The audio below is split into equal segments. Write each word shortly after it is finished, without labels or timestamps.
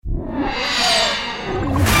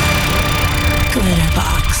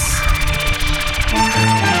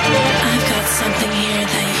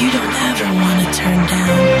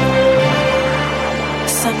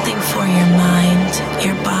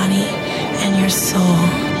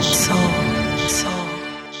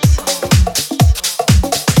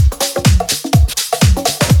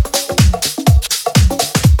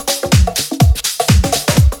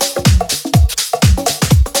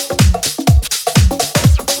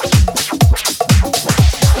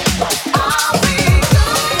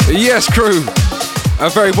Yes, crew, a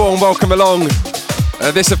very warm welcome along.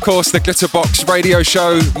 This, of course, the Glitterbox radio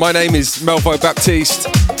show. My name is Melvo Baptiste.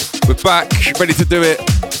 We're back, ready to do it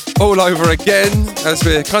all over again as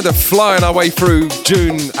we're kind of flying our way through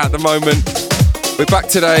June at the moment. We're back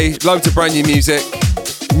today, loads of brand new music,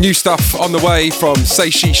 new stuff on the way from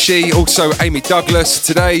Say She, also Amy Douglas.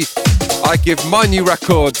 Today, I give my new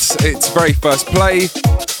record its very first play.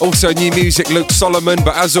 Also new music, Luke Solomon,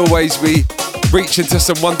 but as always, we reach into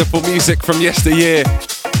some wonderful music from yesteryear.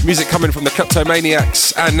 Music coming from the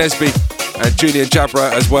Cleptomaniacs and Nesby and Julien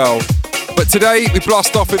Jabre as well. But today we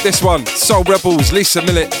blast off with this one, Soul Rebels, Lisa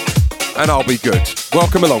Millett, and I'll Be Good.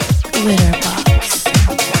 Welcome along. Glitterbox.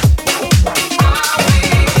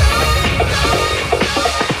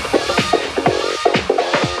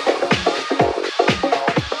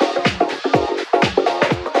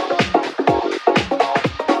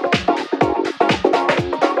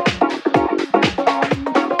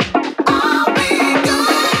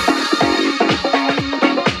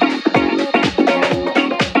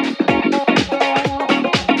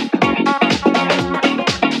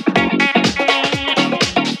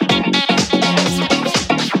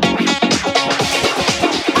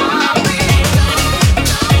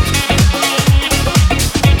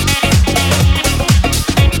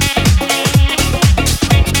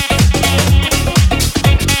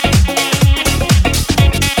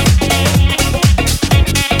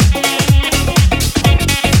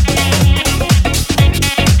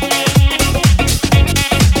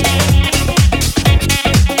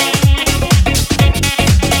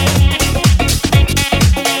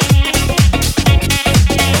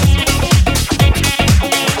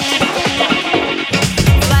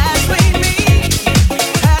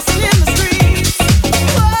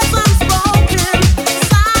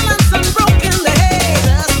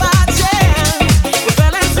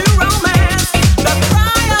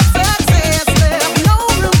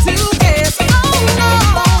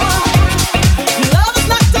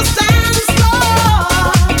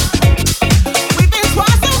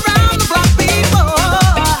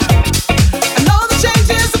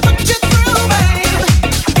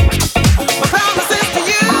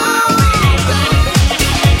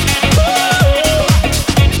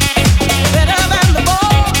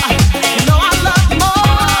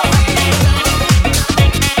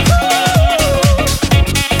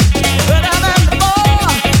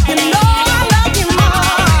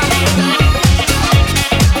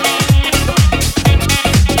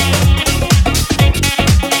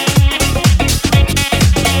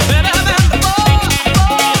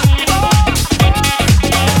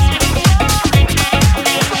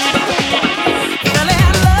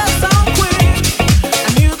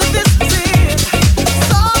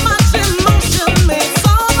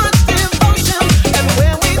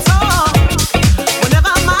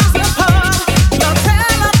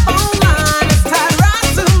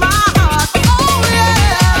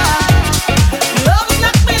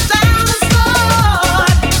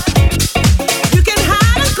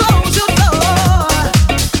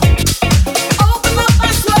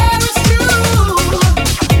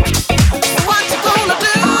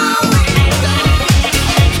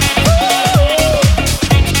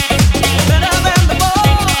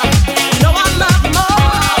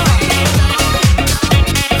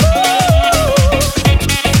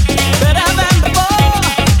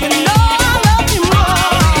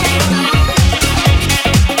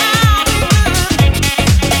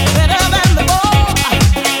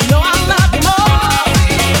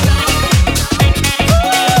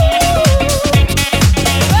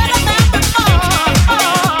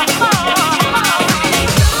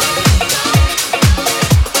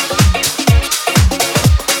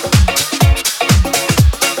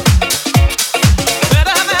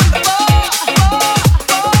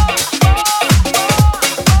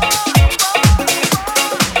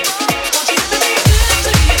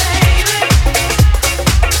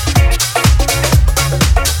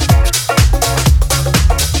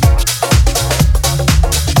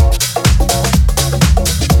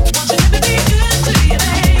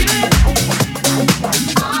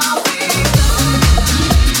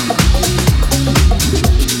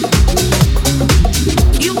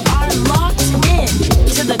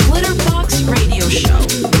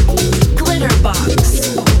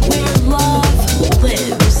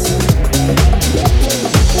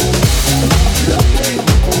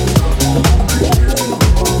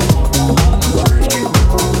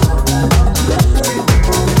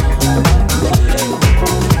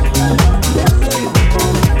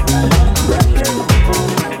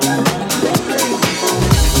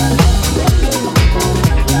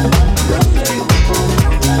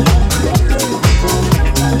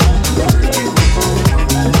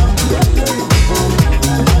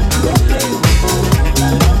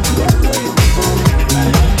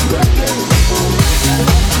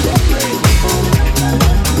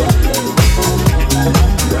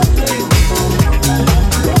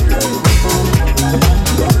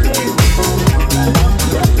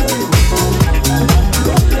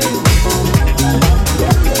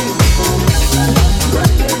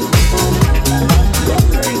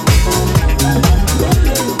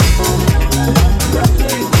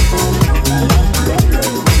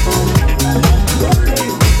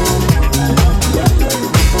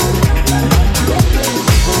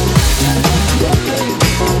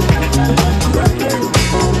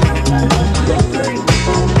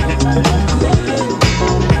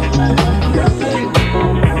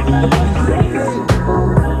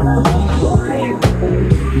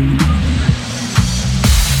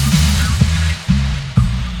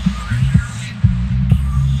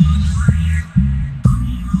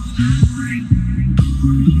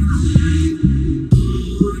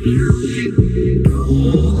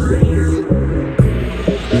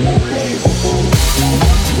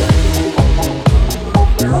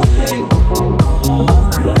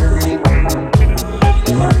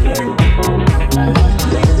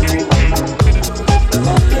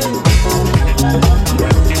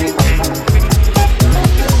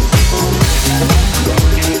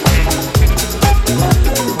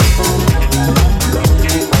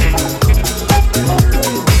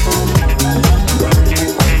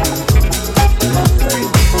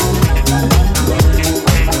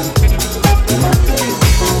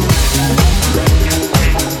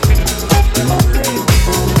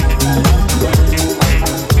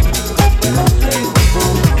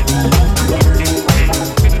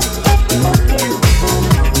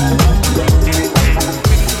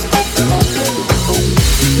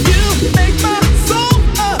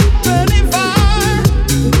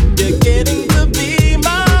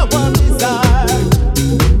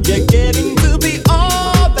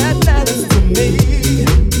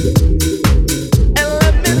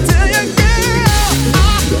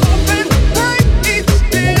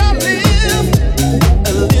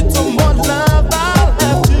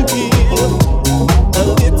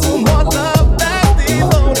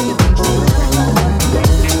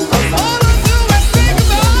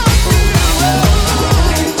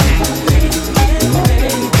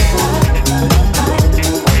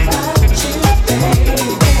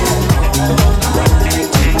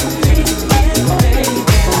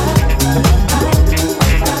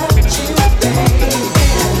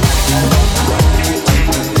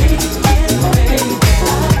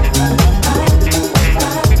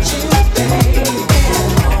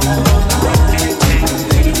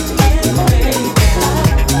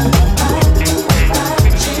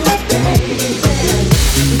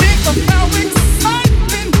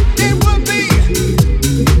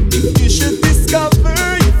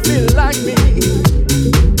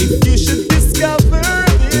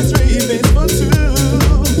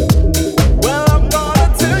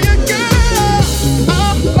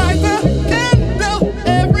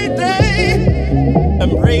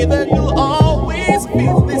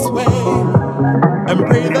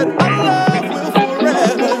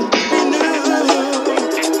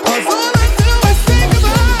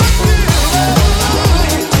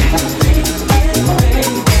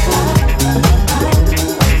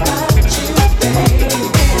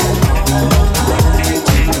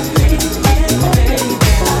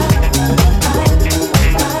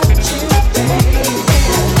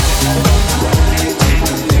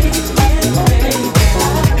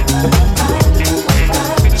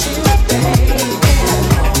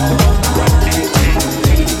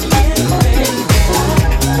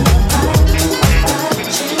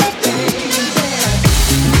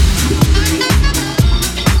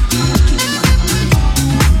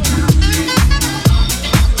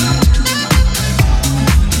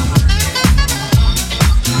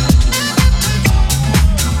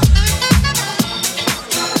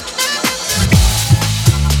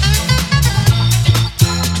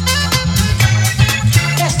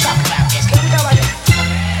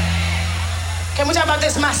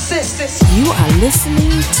 sisters. You are listening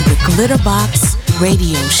to the Glitterbox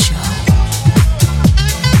Radio Show.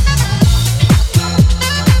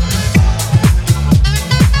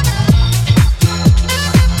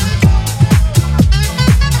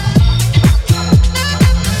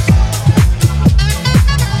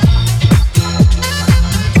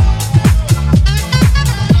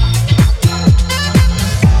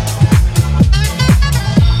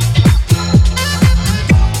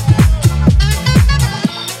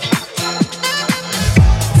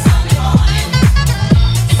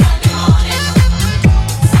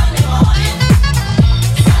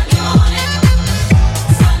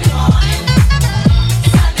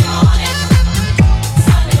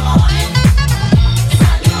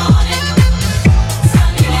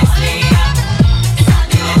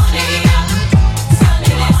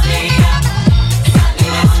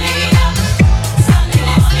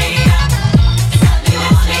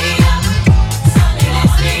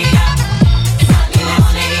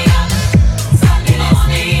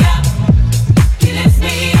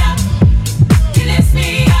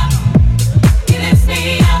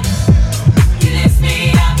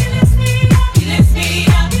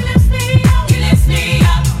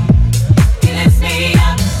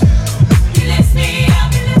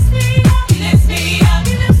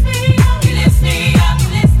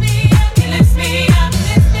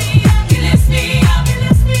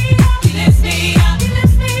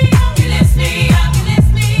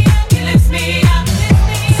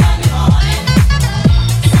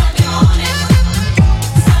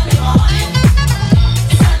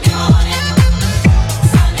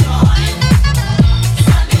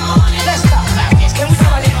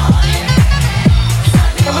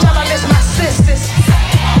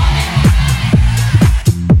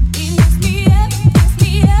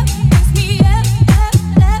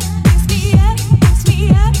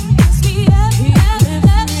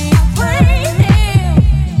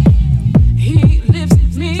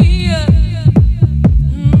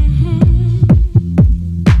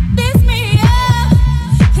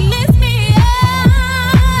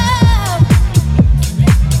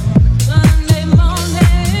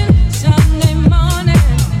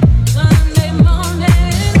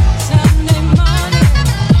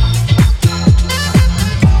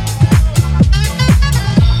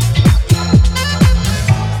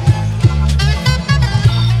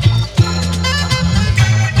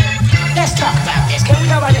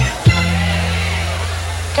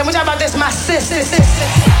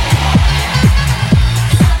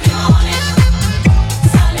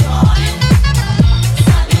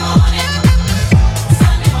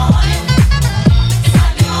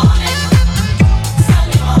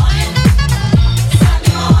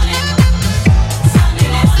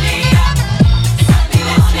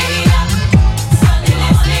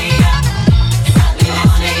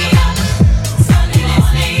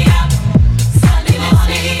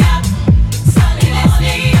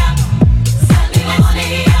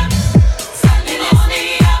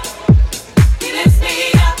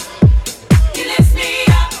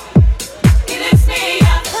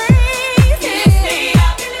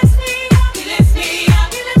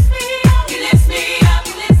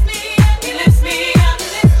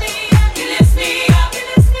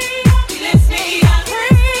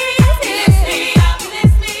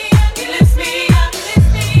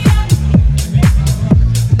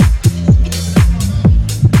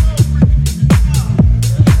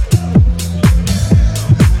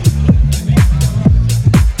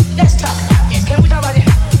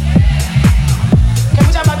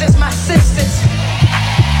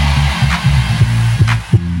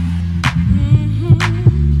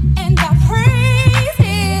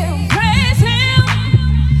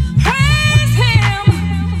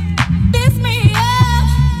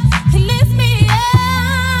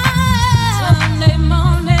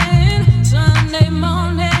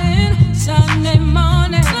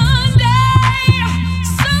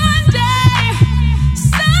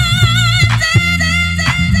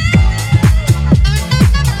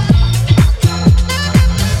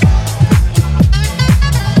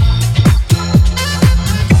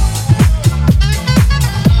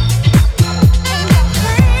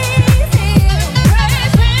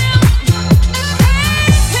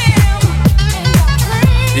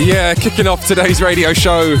 Yeah, kicking off today's radio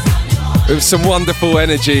show with some wonderful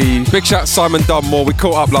energy. Big shout out to Simon Dunmore. We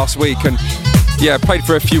caught up last week and yeah, played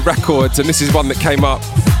for a few records, and this is one that came up.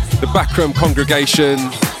 The Backroom Congregation,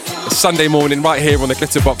 Sunday morning right here on the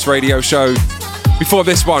Glitterbox radio show. Before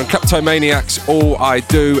this one, Cleptomaniacs, All I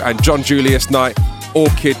Do, and John Julius Night,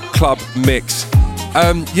 Orchid Club Mix.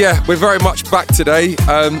 Yeah, we're very much back today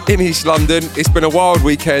in East London. It's been a wild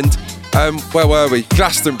weekend. Where were we?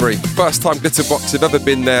 Glastonbury. First time Glitterbox have ever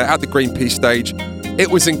been there at the Greenpeace stage. It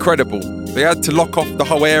was incredible. They had to lock off the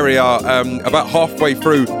whole area about halfway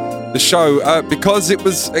through the show because it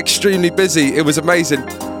was extremely busy. It was amazing.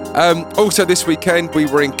 Also this weekend we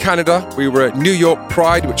were in Canada. We were at New York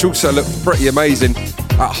Pride, which also looked pretty amazing,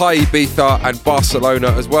 at High Ibiza and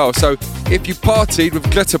Barcelona as well. So if you partied with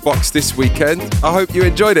Glitterbox this weekend, I hope you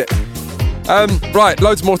enjoyed it. Right,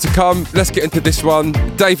 loads more to come. Let's get into this one.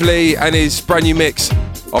 Dave Lee and his brand new mix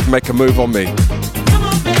of Make a Move on Me.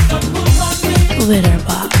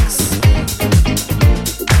 Glitterbox.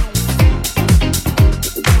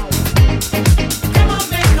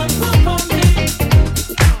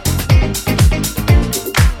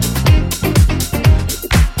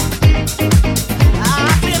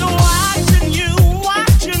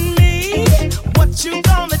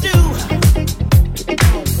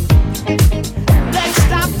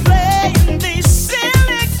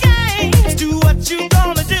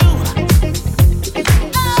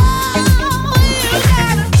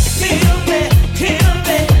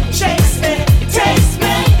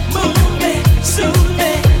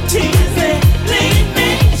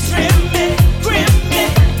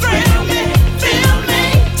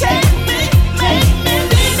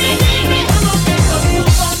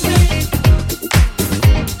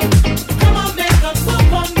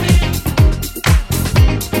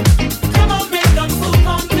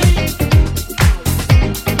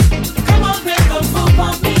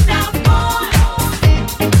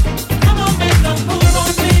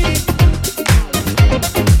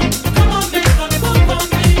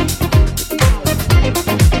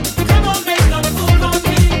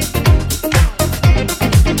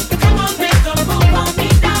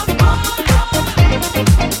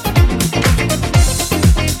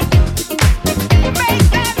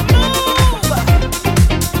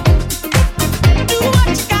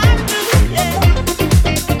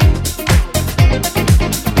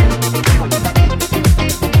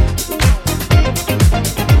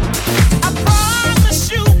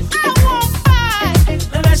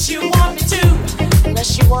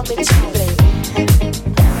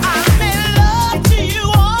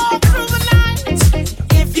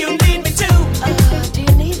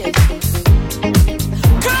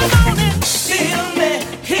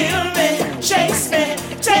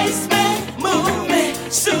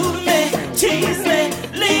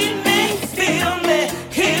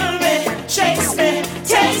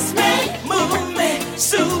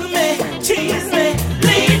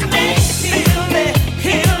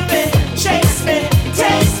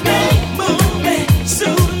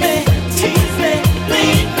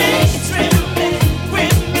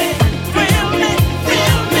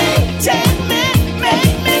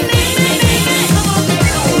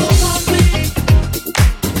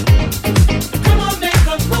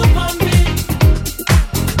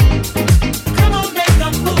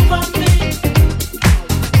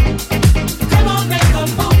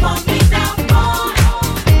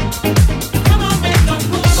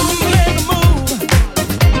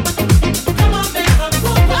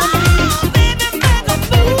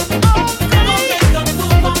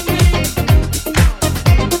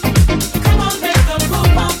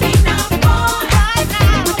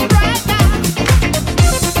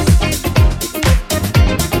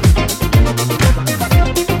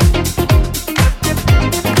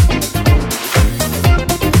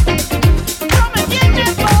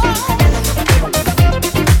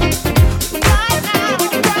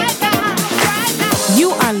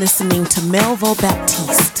 Listening to Melvo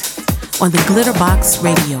Baptiste on the Glitterbox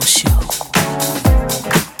Radio Show.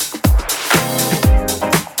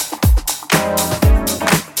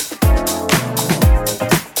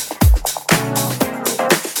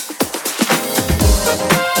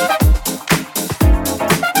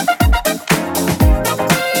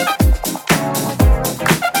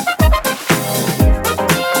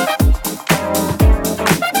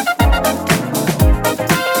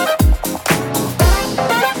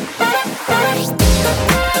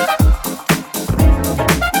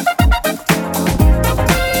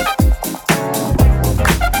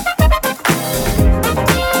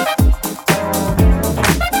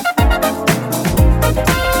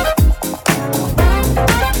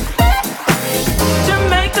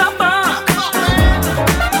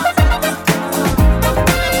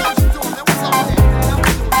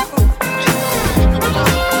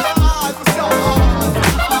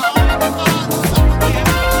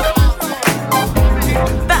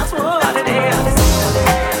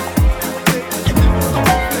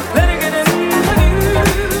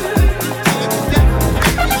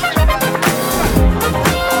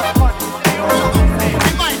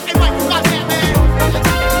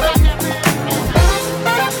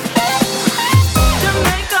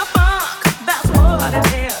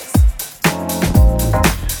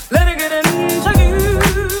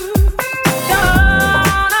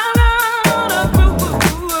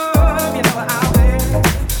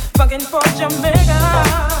 for Jamaica.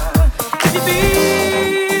 If you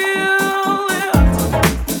feel it,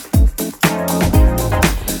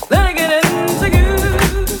 let it get into you.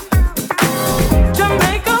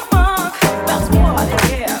 Jamaica funk, that's what it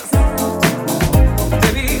is.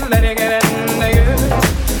 Baby, let it get into you.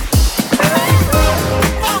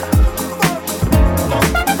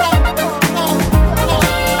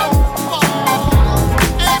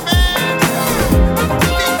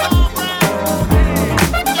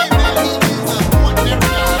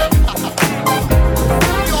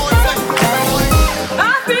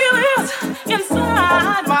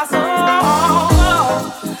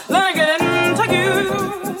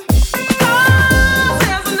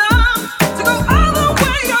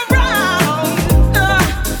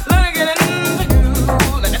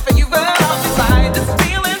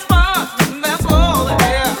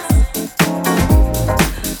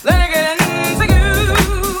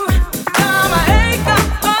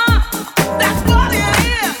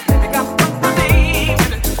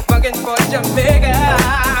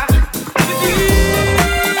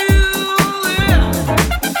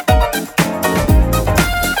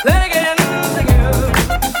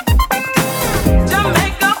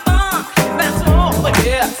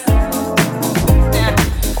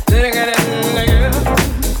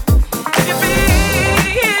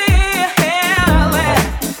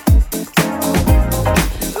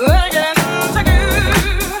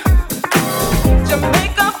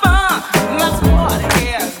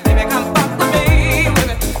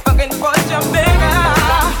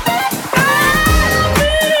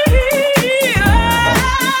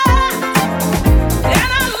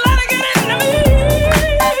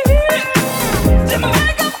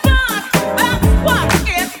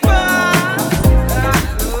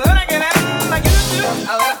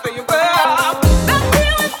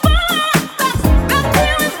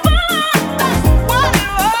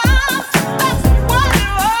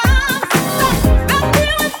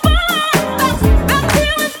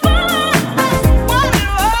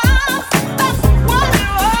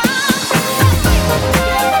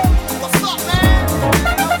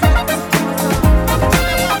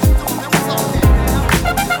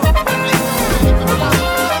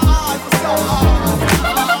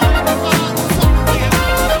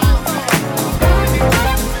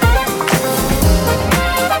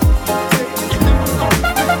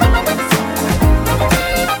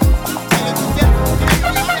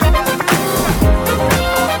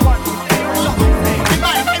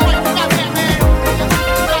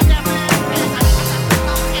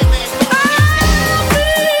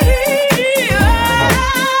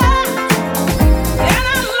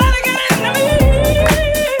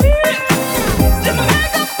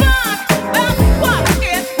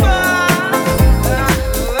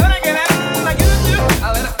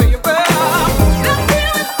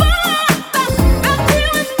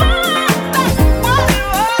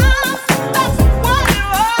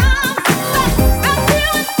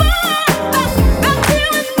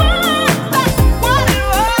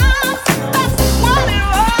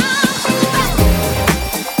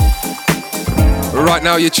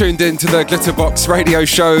 Now you're tuned in to the Glitterbox radio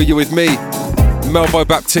show. You're with me, Melvo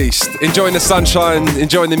Baptiste. Enjoying the sunshine,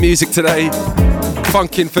 enjoying the music today.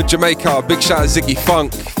 Funkin for Jamaica. Big shout out Ziggy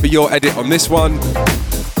Funk for your edit on this one.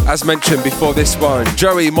 As mentioned before this one,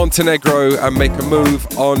 Joey, Montenegro and Make a Move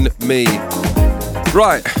on Me.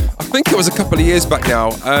 Right, I think it was a couple of years back now.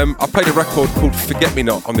 I played a record called Forget Me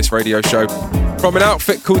Not on this radio show from an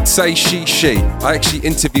outfit called Say She She. I actually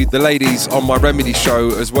interviewed the ladies on my Remedy show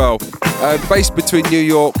as well. Based between New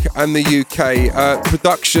York and the UK.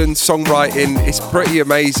 Production, songwriting, it's pretty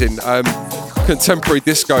amazing. Contemporary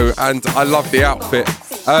disco, and I love the outfit.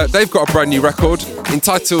 They've got a brand new record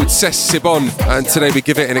entitled C'est C'est Bon, and today we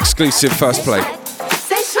give it an exclusive first play.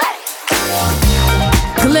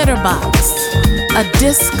 Glitterbox, a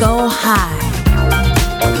disco high.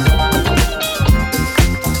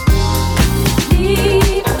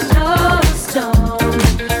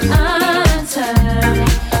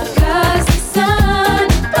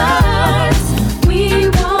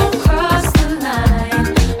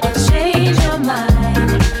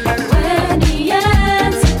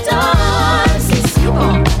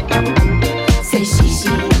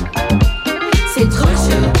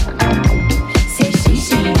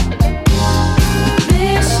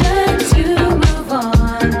 To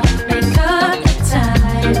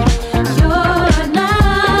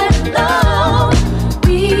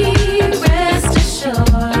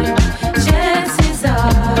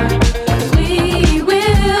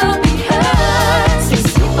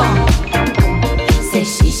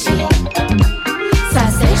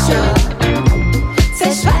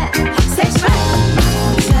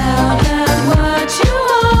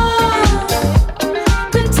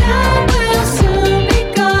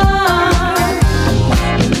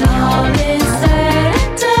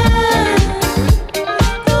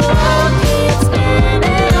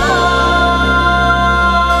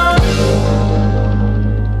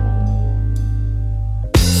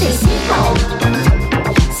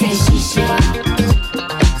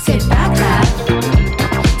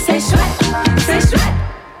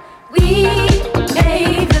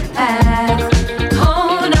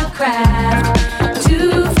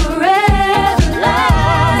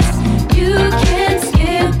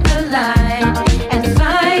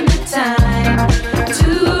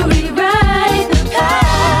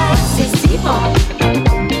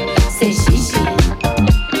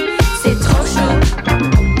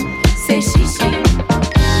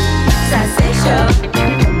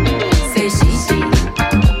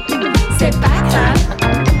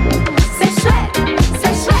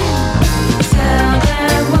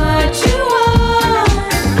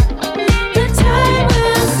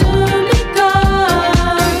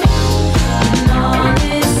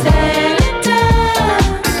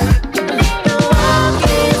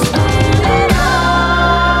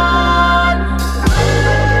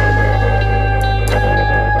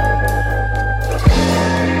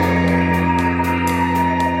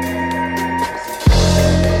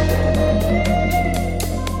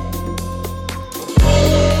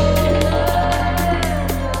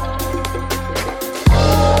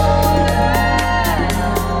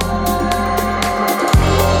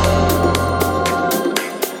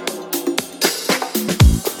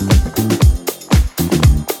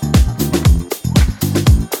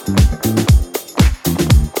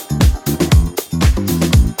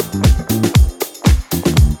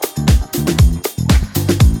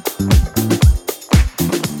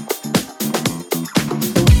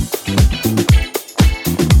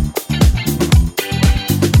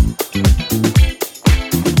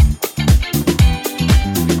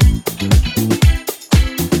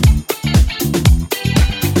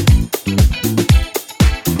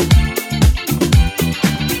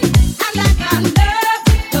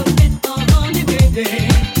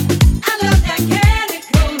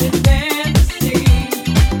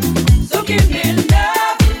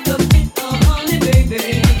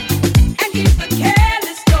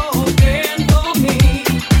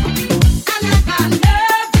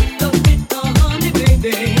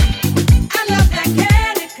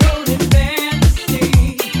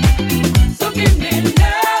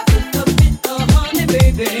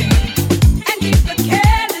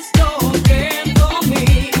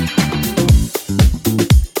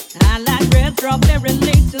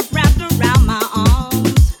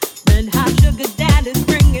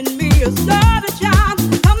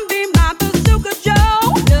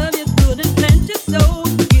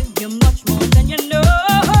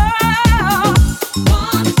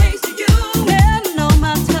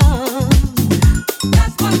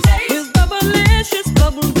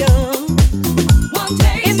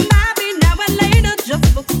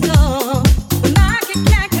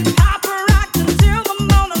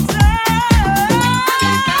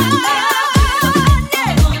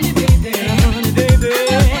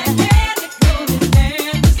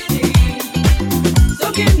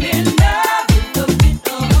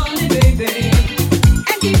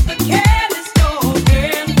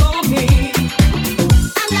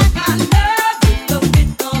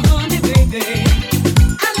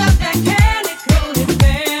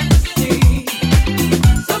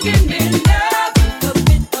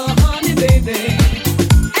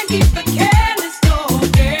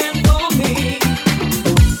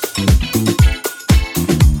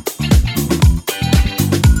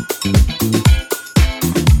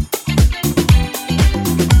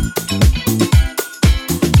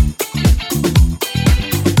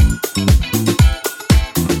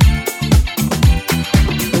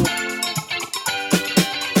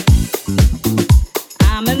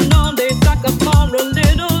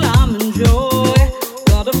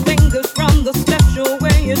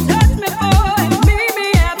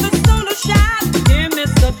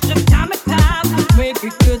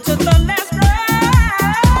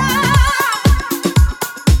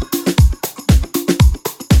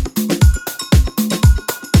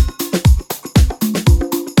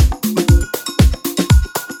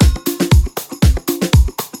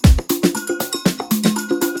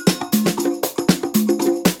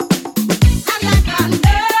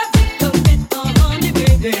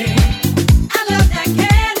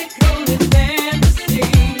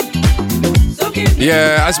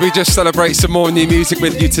Yeah, as we just celebrate some more new music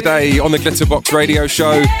with you today on the Glitterbox radio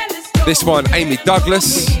show. This one, Amy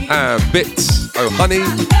Douglas and Bits O'Honey.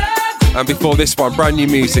 And before this one, brand new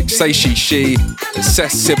music, Say She,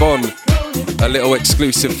 Cess Sibon. A little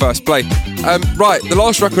exclusive first play. Right, the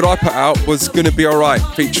last record I put out was Gonna Be Alright,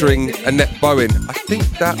 featuring Annette Bowen. I think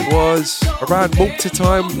that was around Malta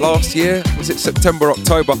time last year. Was it September,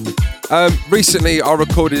 October? Recently, I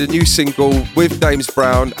recorded a new single with Dames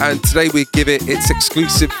Browne, and today we give it its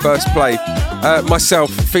exclusive first play.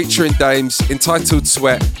 Myself, featuring Dames, entitled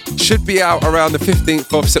Sweat. Should be out around the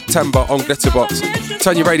 15th of September on Glitterbox.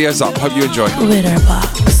 Turn your radios up, hope you enjoy.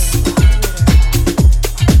 Glitterbox.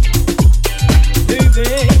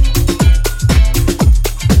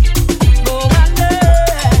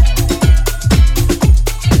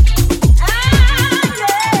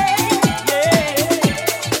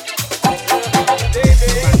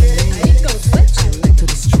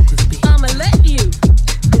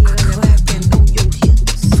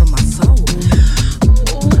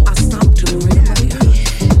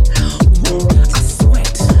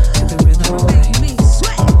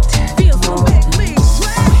 Feel so bad, me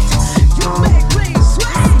sweat. You make me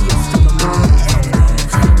sweat.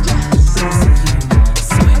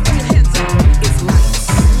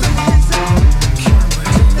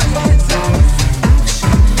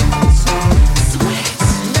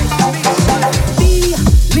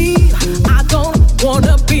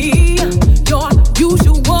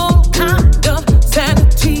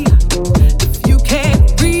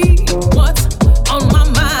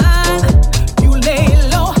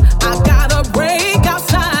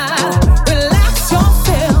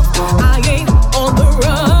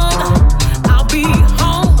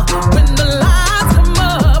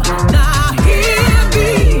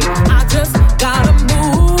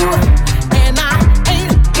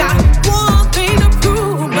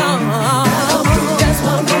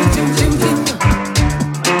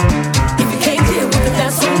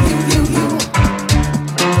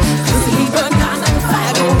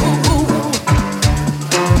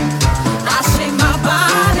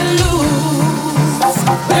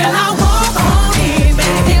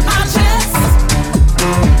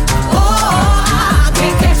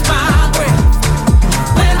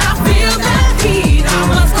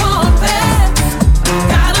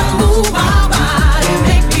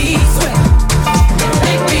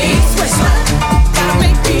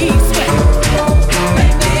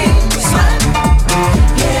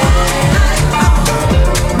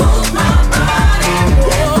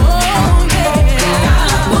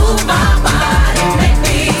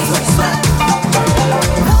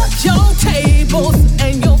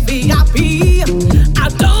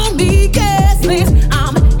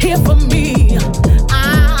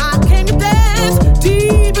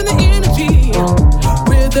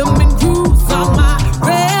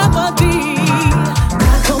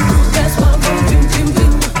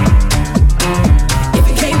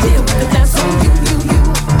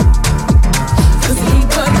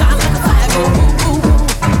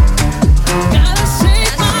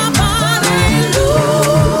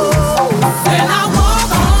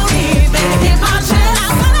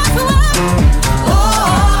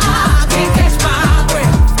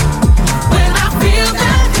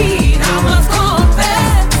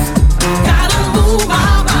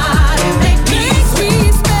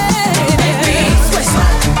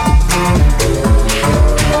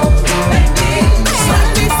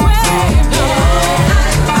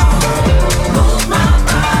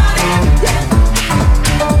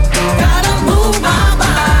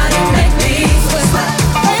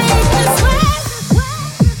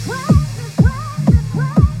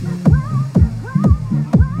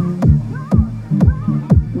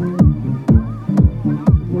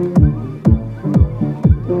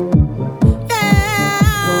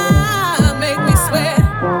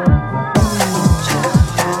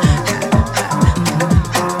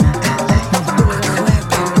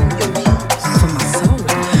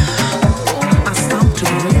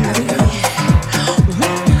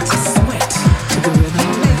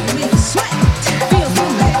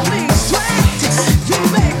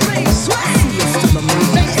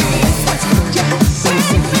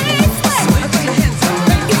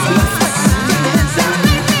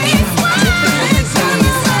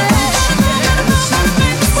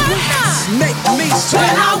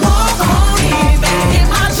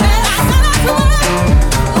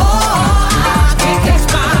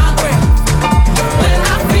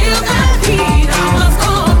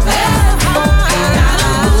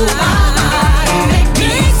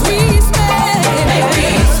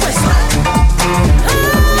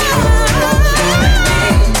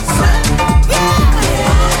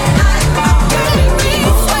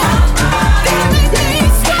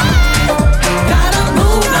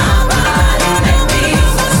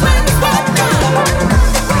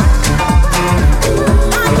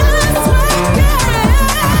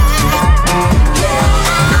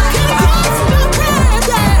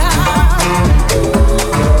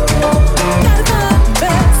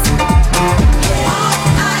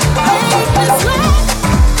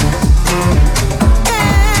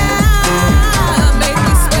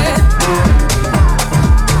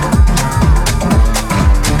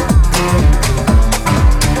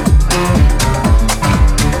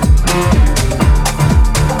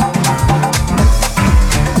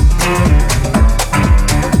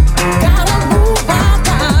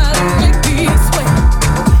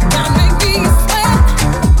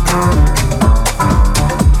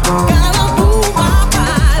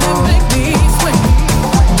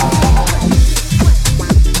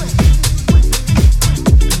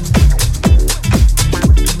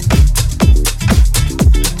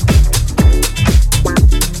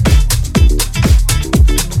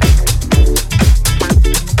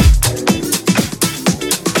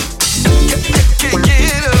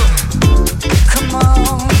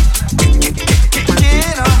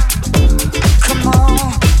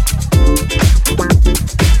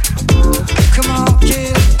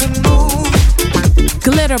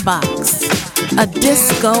 Glitterbox, a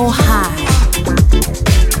disco high.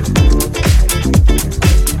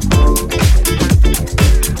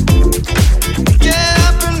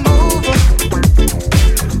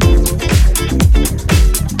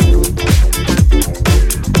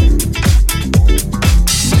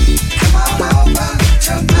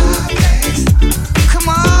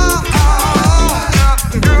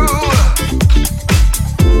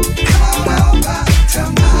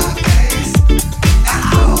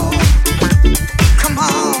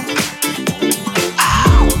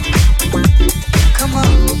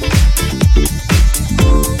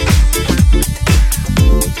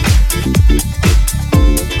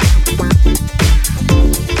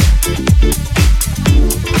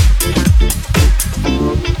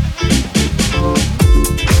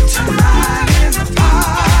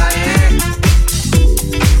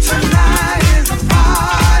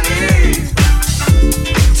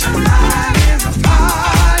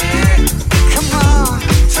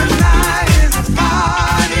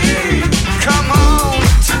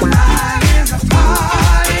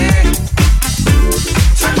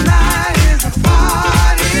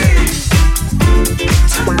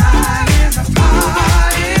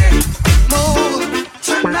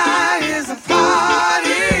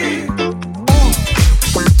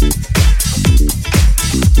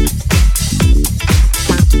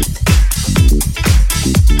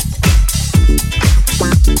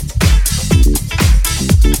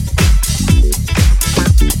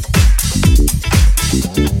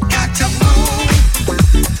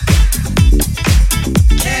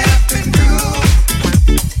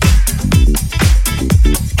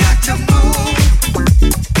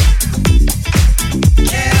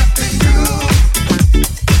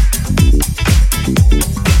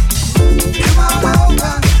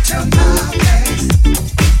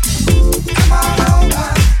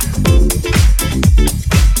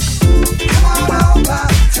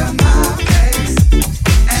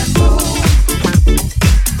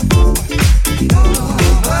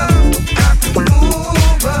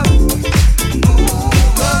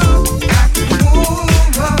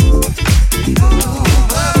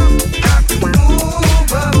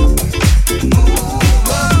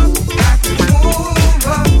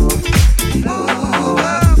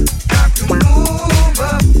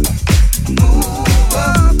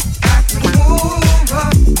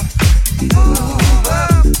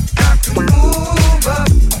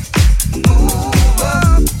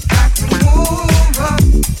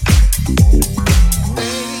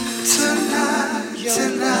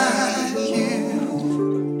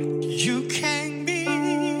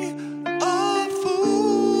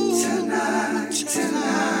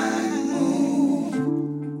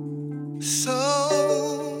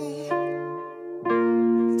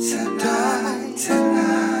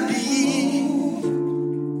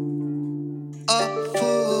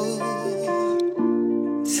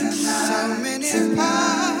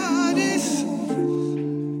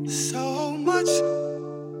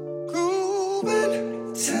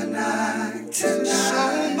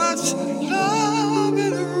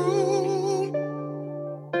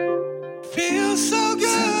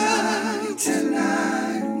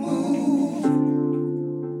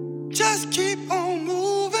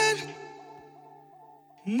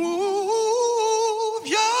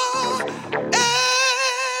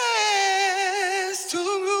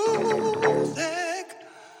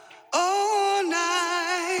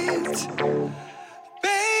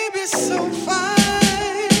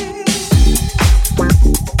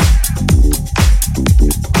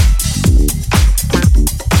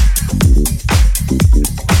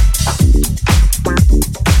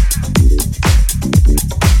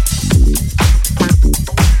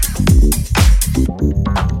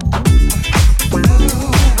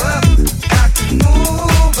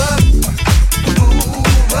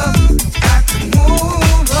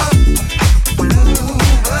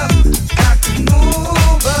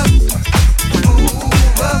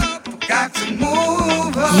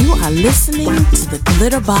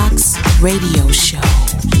 Glitterbox Radio Show.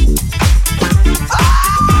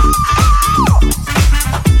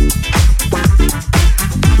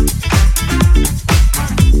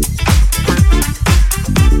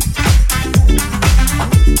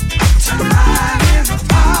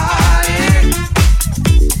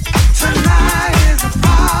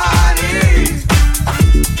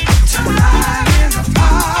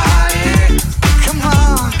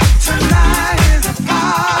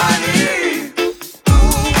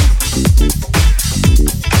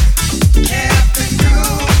 Captain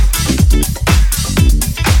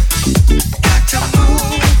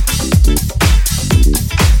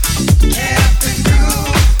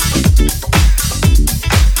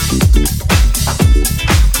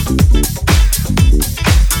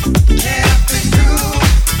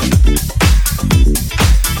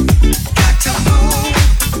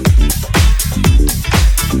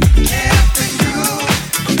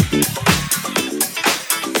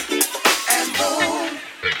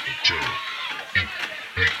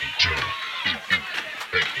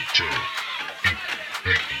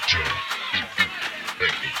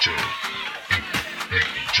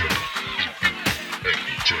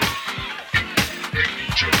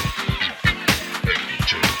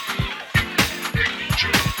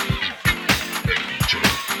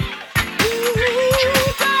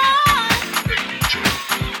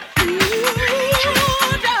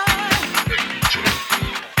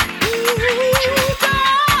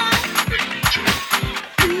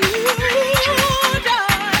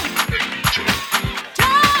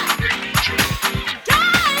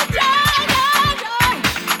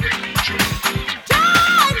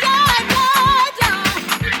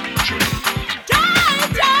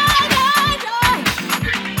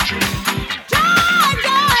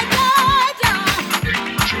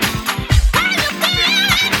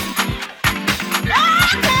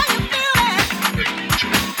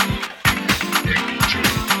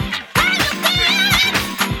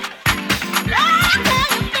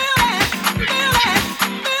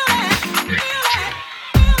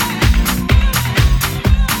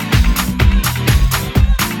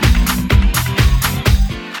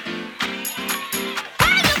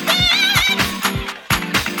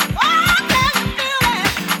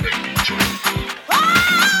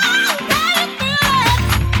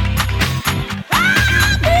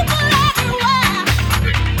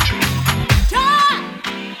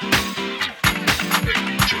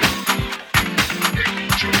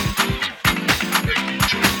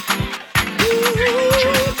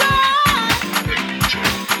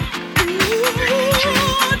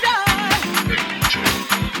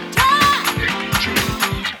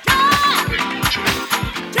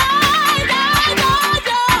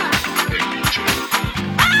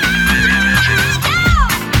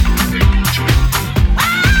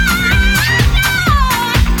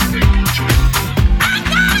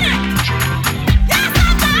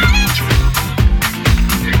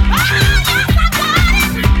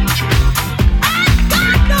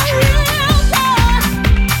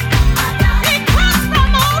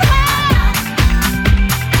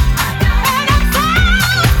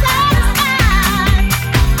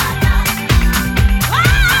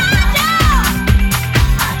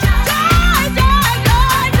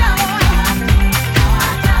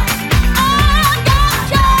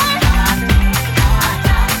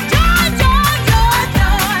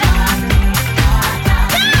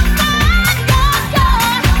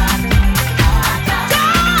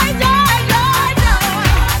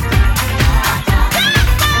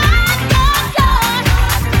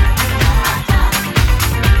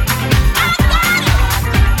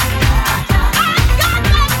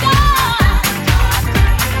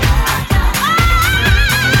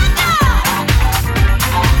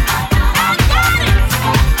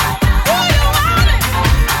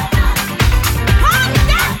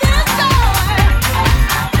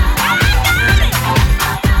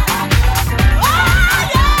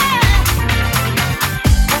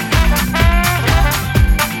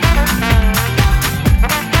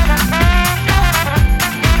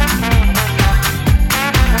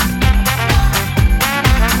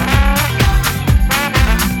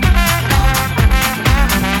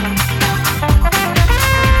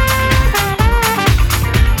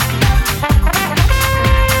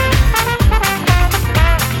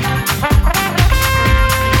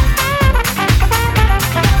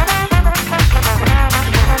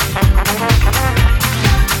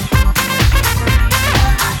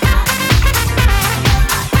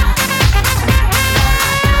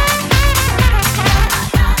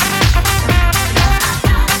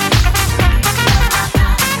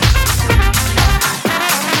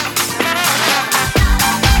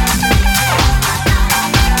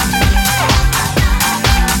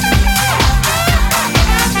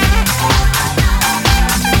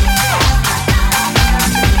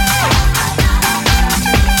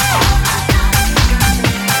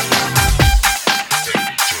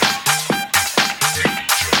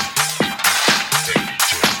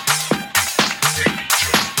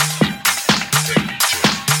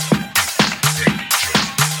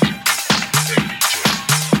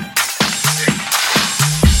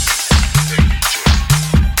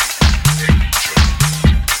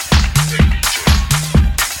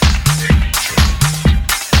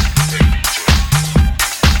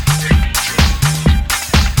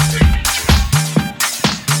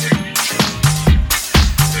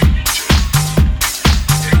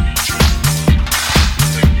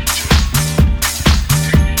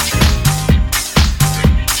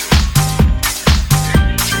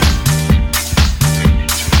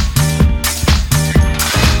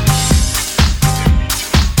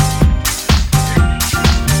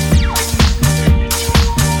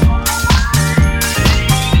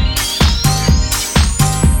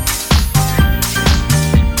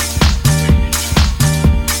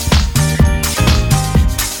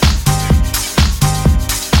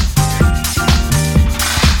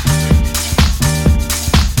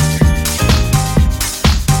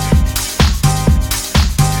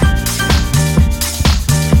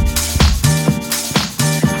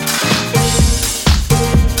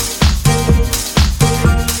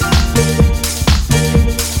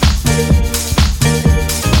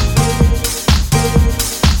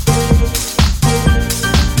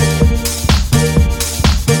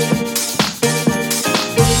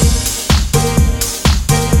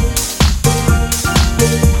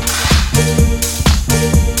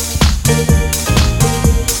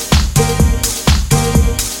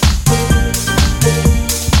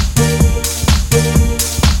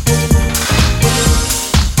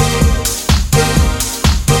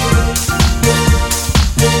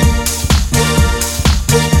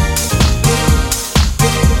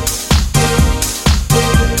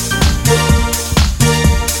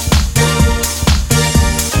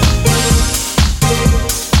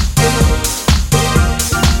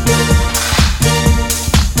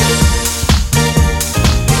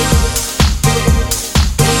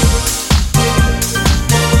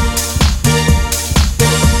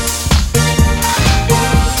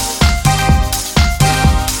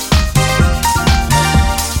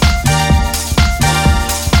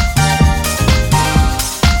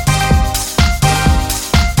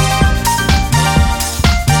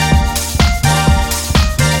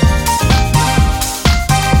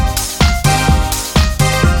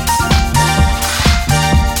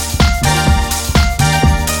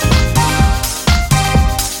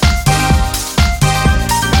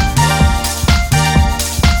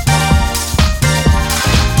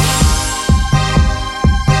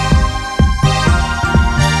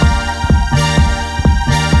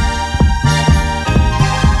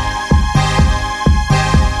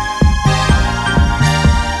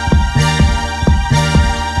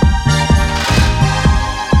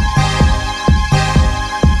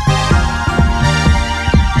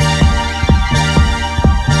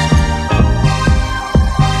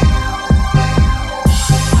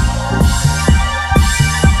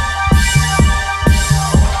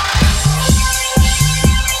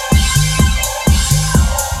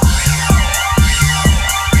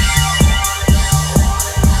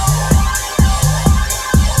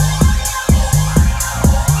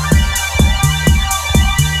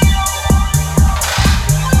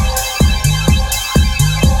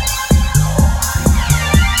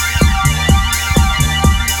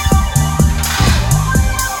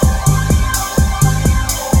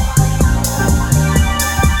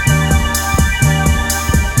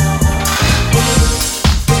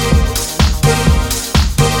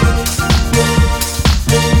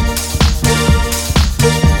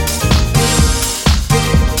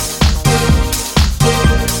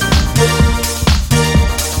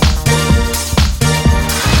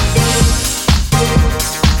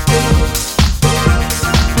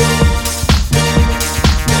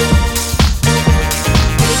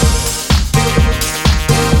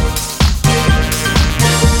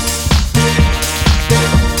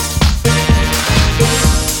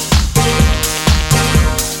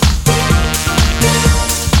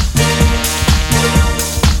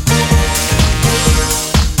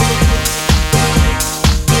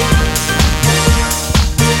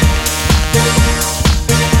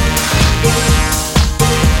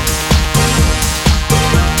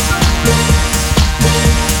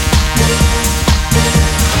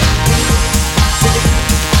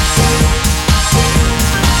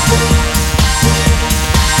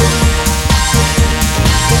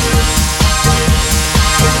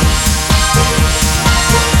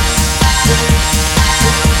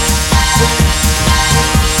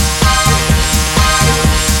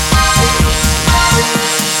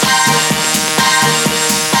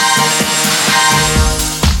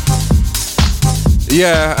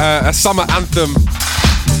Yeah, a summer anthem.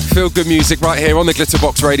 Feel good music right here on the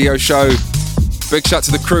Glitterbox radio show. Big shout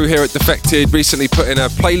to the crew here at Defected, recently putting a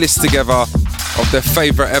playlist together of their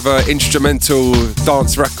favourite ever instrumental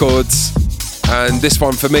dance records. And this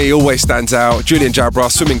one for me always stands out. Julien, Jabre,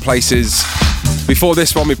 Swimming Places. Before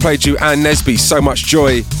this one we played you and Nesby, So Much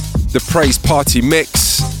Joy, the Praise Party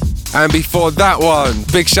Mix. And before that one,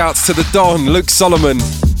 big shouts to the Don, Luke Solomon.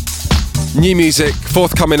 New music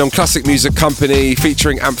forthcoming on Classic Music Company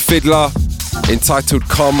featuring Amp Fiddler, entitled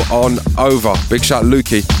Come On Over. Big shout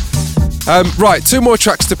Lukey. Right, 2 more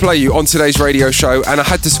tracks to play you on today's radio show, and I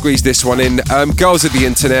had to squeeze this one in. Girls of the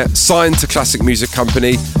Internet, signed to Classic Music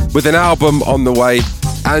Company with an album on the way,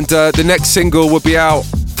 and the next single will be out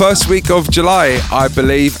first week of July, I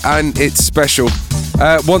believe, and it's special.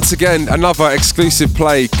 Once again, another exclusive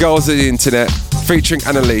play, Girls of the Internet, featuring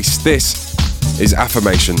Annalise. This is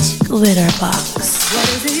Affirmations. Glitterbox. What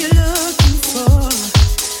is it you're looking for?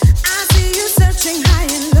 I see you searching high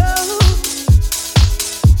and low.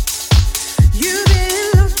 You've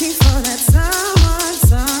been looking for that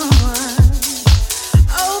someone.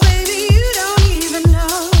 Oh, baby, you don't even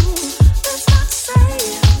know. Let's not say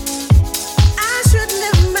I should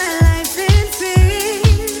live my life in fear.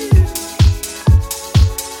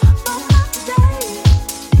 But not today.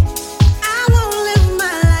 I won't live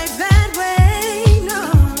my life that way, no.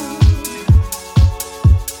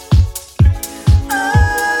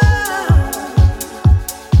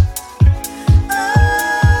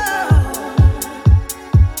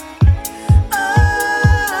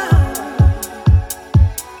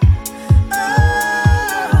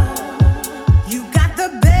 You got the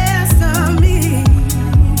best of me,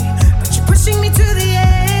 but you're pushing me to the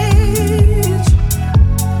edge.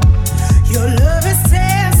 Your love is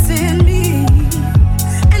testing me,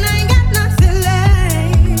 and I ain't got nothing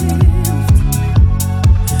left.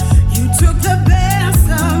 You took the best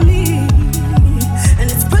of me, and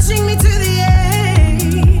it's pushing me to the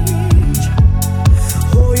edge.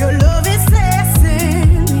 Oh, your love is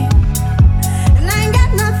testing me, and I ain't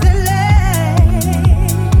got nothing left.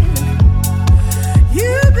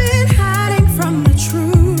 You've been hiding from the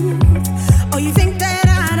truth. Oh, you think that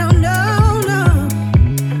I don't know? No,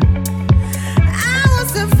 I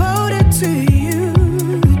was devoted to you,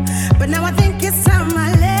 but now I think it's time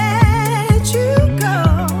I let you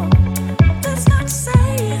go. That's not to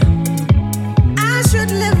say I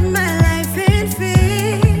should live my life in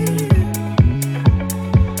fear,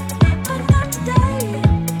 but not today.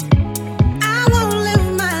 I won't live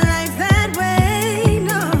my life that way,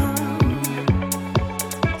 no.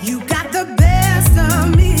 You got the best of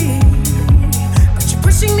me, but you're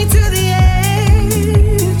pushing me to the edge.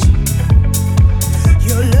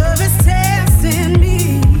 Your love is testing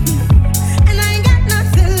me, and I ain't got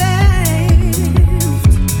nothing left.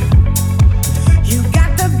 You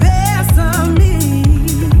got the best of me,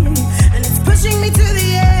 and it's pushing me to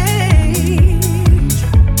the edge.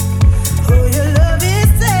 Oh, your love is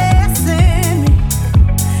testing me,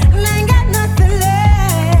 and I ain't got nothing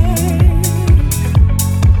left.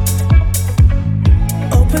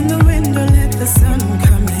 Open the window, let the sun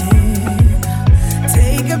come in.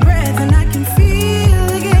 Take a breath and I can feel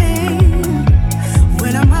again.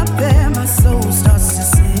 When I'm up there, my soul starts to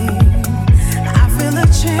sing. I feel a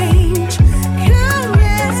change coming.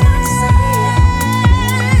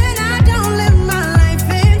 I don't live my life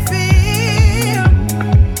in fear,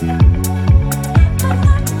 but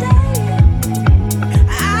not today.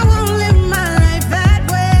 I won't live my life that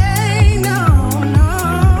way, no, no.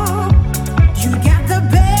 You got the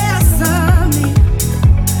best of me.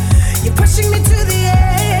 You're pushing me to the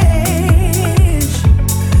edge.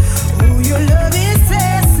 Oh, your love is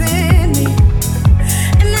testing me,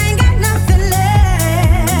 and I ain't got nothing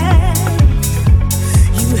left.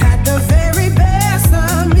 You had the very best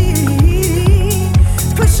of me,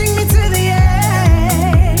 pushing me to the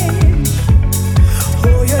edge.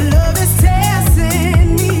 Oh, your love is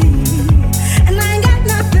testing me, and I ain't got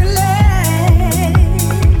nothing left.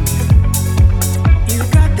 You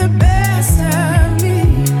got the best of me.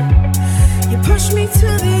 You push me to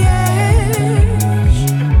the edge.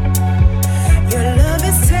 Your love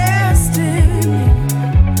is testing me.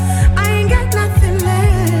 I ain't got nothing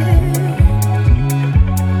left.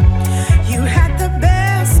 You had the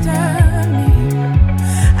best of me.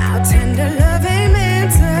 How tender love ain't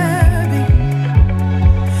meant to be.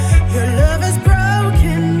 Your love has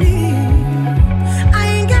broken me. I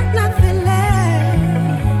ain't got nothing left.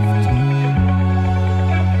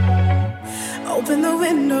 Open the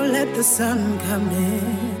window, let the sun come in.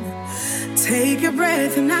 Take a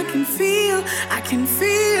breath and I can feel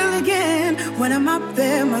again. When I'm up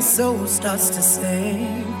there, my my soul starts to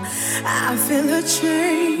sing. I feel a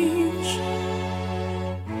change.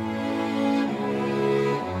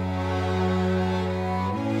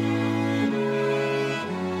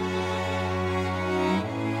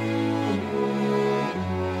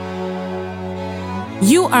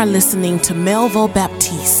 You are listening to Melvo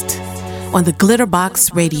Baptiste on the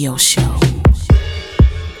Glitterbox Radio Show.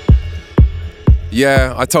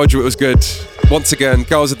 Yeah, I told you it was good. Once again,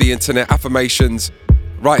 Girls of the Internet, Affirmations,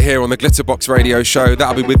 right here on the Glitterbox Radio Show.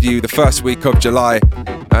 That'll be with you the first week of July.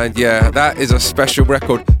 And yeah, that is a special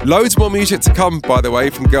record. Loads more music to come, by the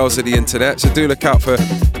way, from Girls of the Internet, so do look out for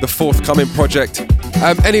the forthcoming project.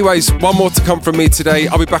 Anyways, one more to come from me today.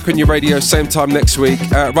 I'll be back on your radio same time next week.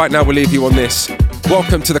 Right now, we'll leave you on this.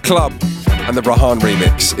 Welcome to the club and the Rahaan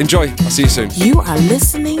remix. Enjoy. I'll see you soon. You are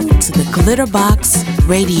listening to the Glitterbox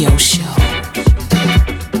Radio Show.